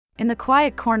In the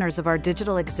quiet corners of our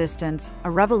digital existence, a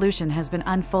revolution has been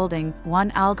unfolding, one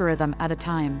algorithm at a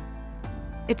time.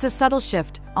 It's a subtle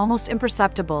shift, almost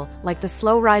imperceptible, like the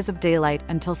slow rise of daylight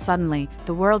until suddenly,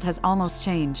 the world has almost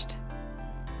changed.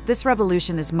 This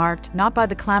revolution is marked not by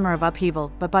the clamor of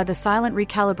upheaval, but by the silent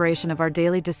recalibration of our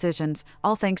daily decisions,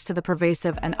 all thanks to the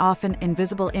pervasive and often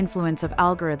invisible influence of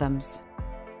algorithms.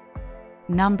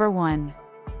 Number 1.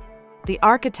 The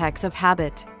architects of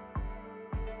habit.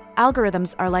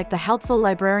 Algorithms are like the helpful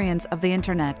librarians of the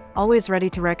internet, always ready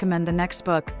to recommend the next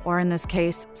book, or in this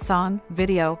case, song,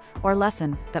 video, or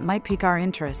lesson that might pique our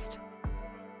interest.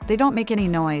 They don't make any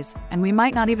noise, and we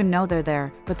might not even know they're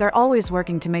there, but they're always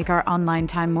working to make our online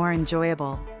time more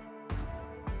enjoyable.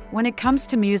 When it comes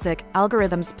to music,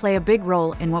 algorithms play a big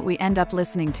role in what we end up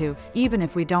listening to, even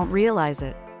if we don't realize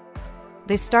it.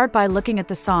 They start by looking at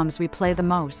the songs we play the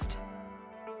most.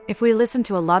 If we listen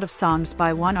to a lot of songs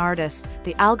by one artist,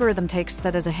 the algorithm takes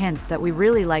that as a hint that we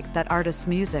really like that artist's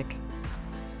music.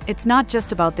 It's not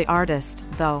just about the artist,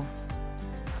 though.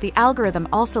 The algorithm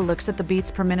also looks at the beats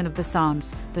per minute of the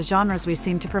songs, the genres we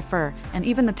seem to prefer, and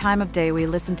even the time of day we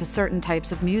listen to certain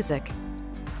types of music.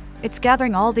 It's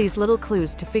gathering all these little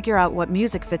clues to figure out what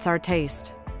music fits our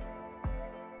taste.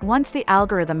 Once the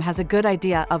algorithm has a good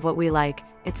idea of what we like,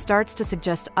 it starts to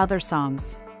suggest other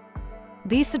songs.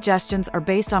 These suggestions are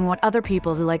based on what other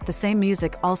people who like the same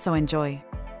music also enjoy.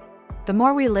 The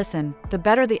more we listen, the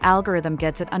better the algorithm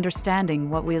gets at understanding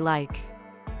what we like.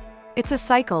 It's a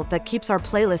cycle that keeps our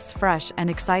playlists fresh and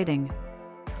exciting.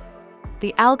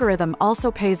 The algorithm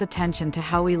also pays attention to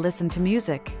how we listen to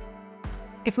music.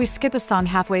 If we skip a song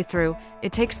halfway through,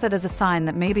 it takes that as a sign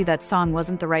that maybe that song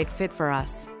wasn't the right fit for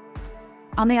us.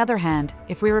 On the other hand,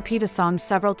 if we repeat a song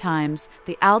several times,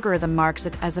 the algorithm marks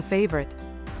it as a favorite.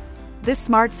 This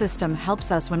smart system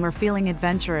helps us when we're feeling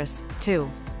adventurous, too.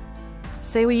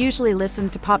 Say we usually listen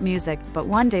to pop music, but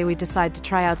one day we decide to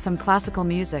try out some classical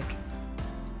music.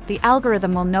 The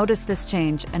algorithm will notice this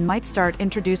change and might start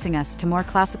introducing us to more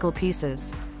classical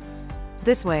pieces.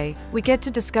 This way, we get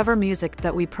to discover music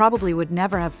that we probably would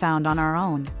never have found on our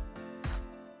own.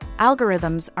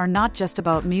 Algorithms are not just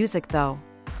about music, though.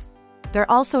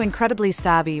 They're also incredibly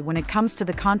savvy when it comes to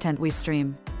the content we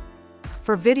stream.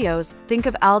 For videos, think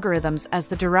of algorithms as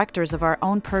the directors of our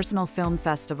own personal film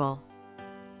festival.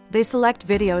 They select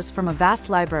videos from a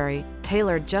vast library,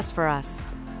 tailored just for us.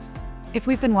 If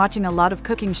we've been watching a lot of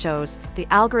cooking shows, the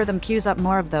algorithm queues up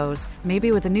more of those,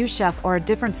 maybe with a new chef or a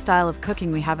different style of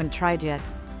cooking we haven't tried yet.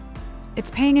 It's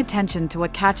paying attention to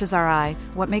what catches our eye,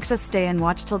 what makes us stay and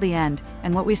watch till the end,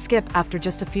 and what we skip after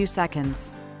just a few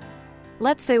seconds.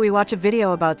 Let's say we watch a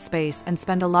video about space and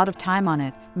spend a lot of time on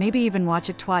it, maybe even watch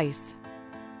it twice.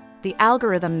 The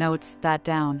algorithm notes that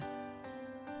down.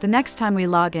 The next time we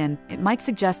log in, it might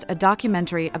suggest a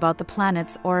documentary about the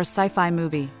planets or a sci-fi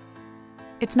movie.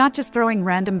 It's not just throwing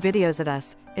random videos at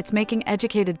us, it's making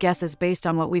educated guesses based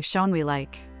on what we've shown we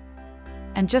like.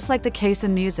 And just like the case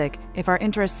in music, if our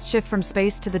interests shift from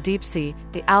space to the deep sea,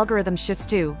 the algorithm shifts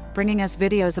too, bringing us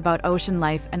videos about ocean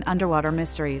life and underwater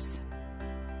mysteries.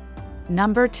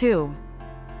 Number 2.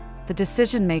 The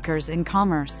decision makers in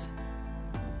commerce.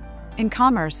 In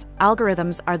commerce,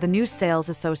 algorithms are the new sales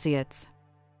associates.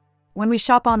 When we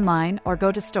shop online or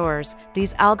go to stores,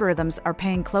 these algorithms are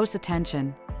paying close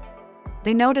attention.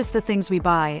 They notice the things we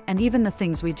buy and even the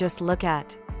things we just look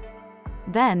at.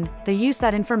 Then, they use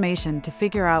that information to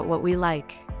figure out what we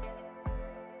like.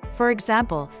 For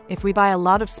example, if we buy a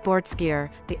lot of sports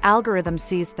gear, the algorithm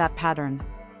sees that pattern.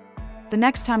 The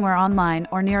next time we're online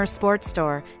or near a sports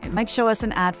store, it might show us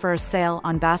an ad for a sale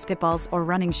on basketballs or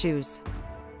running shoes.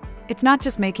 It's not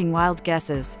just making wild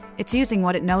guesses, it's using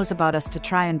what it knows about us to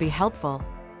try and be helpful.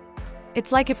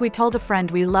 It's like if we told a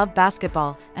friend we love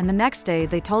basketball, and the next day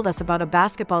they told us about a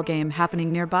basketball game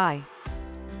happening nearby.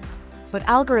 But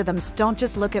algorithms don't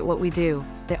just look at what we do,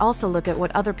 they also look at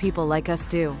what other people like us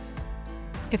do.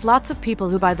 If lots of people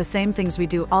who buy the same things we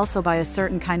do also buy a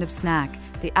certain kind of snack,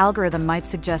 the algorithm might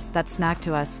suggest that snack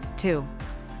to us, too.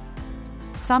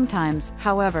 Sometimes,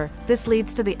 however, this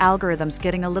leads to the algorithms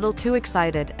getting a little too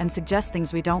excited and suggest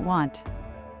things we don't want.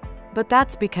 But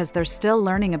that's because they're still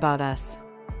learning about us.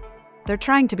 They're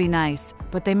trying to be nice,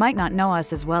 but they might not know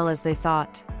us as well as they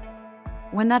thought.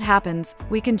 When that happens,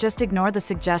 we can just ignore the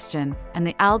suggestion, and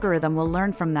the algorithm will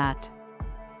learn from that.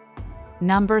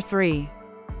 Number 3.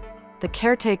 The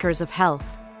caretakers of health.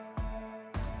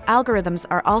 Algorithms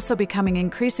are also becoming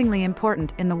increasingly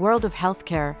important in the world of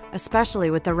healthcare,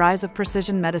 especially with the rise of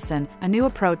precision medicine, a new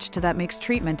approach to that makes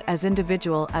treatment as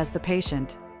individual as the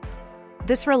patient.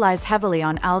 This relies heavily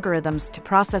on algorithms to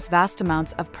process vast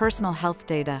amounts of personal health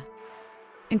data.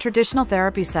 In traditional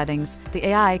therapy settings, the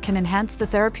AI can enhance the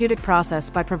therapeutic process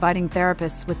by providing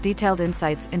therapists with detailed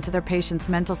insights into their patients'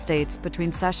 mental states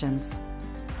between sessions.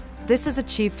 This is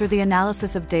achieved through the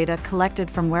analysis of data collected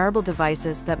from wearable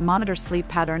devices that monitor sleep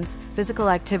patterns, physical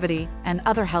activity, and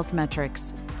other health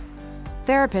metrics.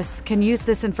 Therapists can use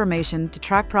this information to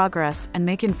track progress and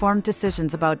make informed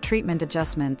decisions about treatment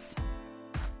adjustments.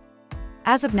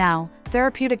 As of now,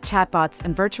 therapeutic chatbots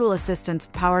and virtual assistants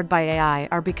powered by AI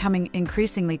are becoming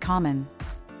increasingly common.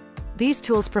 These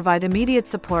tools provide immediate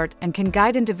support and can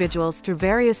guide individuals through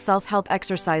various self-help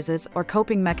exercises or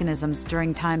coping mechanisms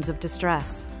during times of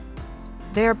distress.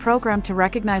 They are programmed to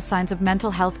recognize signs of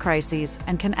mental health crises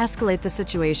and can escalate the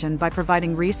situation by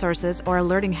providing resources or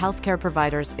alerting healthcare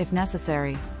providers if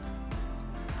necessary.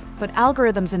 But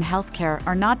algorithms in healthcare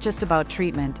are not just about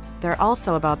treatment, they're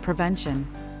also about prevention.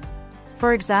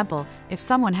 For example, if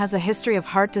someone has a history of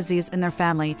heart disease in their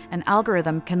family, an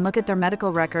algorithm can look at their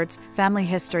medical records, family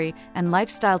history, and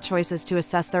lifestyle choices to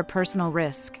assess their personal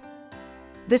risk.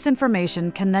 This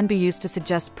information can then be used to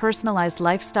suggest personalized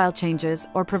lifestyle changes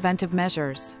or preventive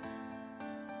measures.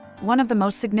 One of the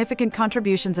most significant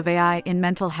contributions of AI in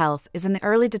mental health is in the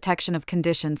early detection of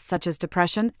conditions such as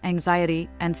depression, anxiety,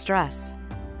 and stress.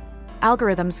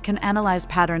 Algorithms can analyze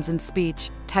patterns in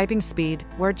speech, typing speed,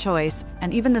 word choice,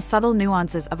 and even the subtle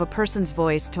nuances of a person's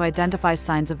voice to identify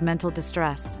signs of mental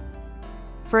distress.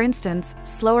 For instance,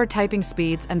 slower typing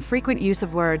speeds and frequent use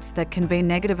of words that convey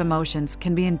negative emotions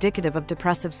can be indicative of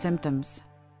depressive symptoms.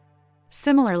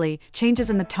 Similarly,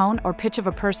 changes in the tone or pitch of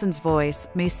a person's voice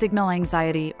may signal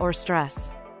anxiety or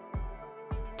stress.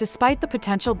 Despite the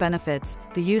potential benefits,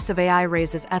 the use of AI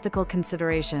raises ethical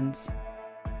considerations.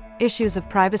 Issues of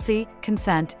privacy,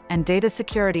 consent, and data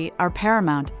security are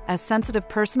paramount as sensitive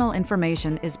personal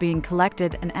information is being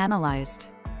collected and analyzed.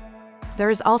 There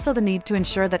is also the need to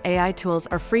ensure that AI tools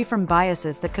are free from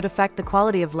biases that could affect the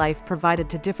quality of life provided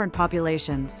to different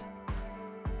populations.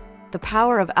 The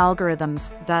power of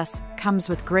algorithms, thus, comes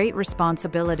with great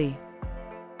responsibility.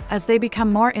 As they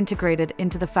become more integrated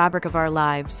into the fabric of our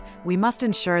lives, we must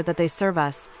ensure that they serve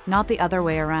us, not the other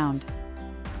way around.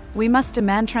 We must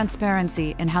demand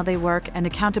transparency in how they work and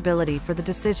accountability for the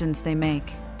decisions they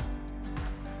make.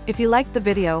 If you liked the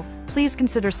video, please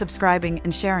consider subscribing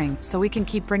and sharing so we can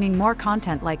keep bringing more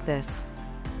content like this.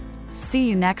 See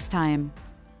you next time.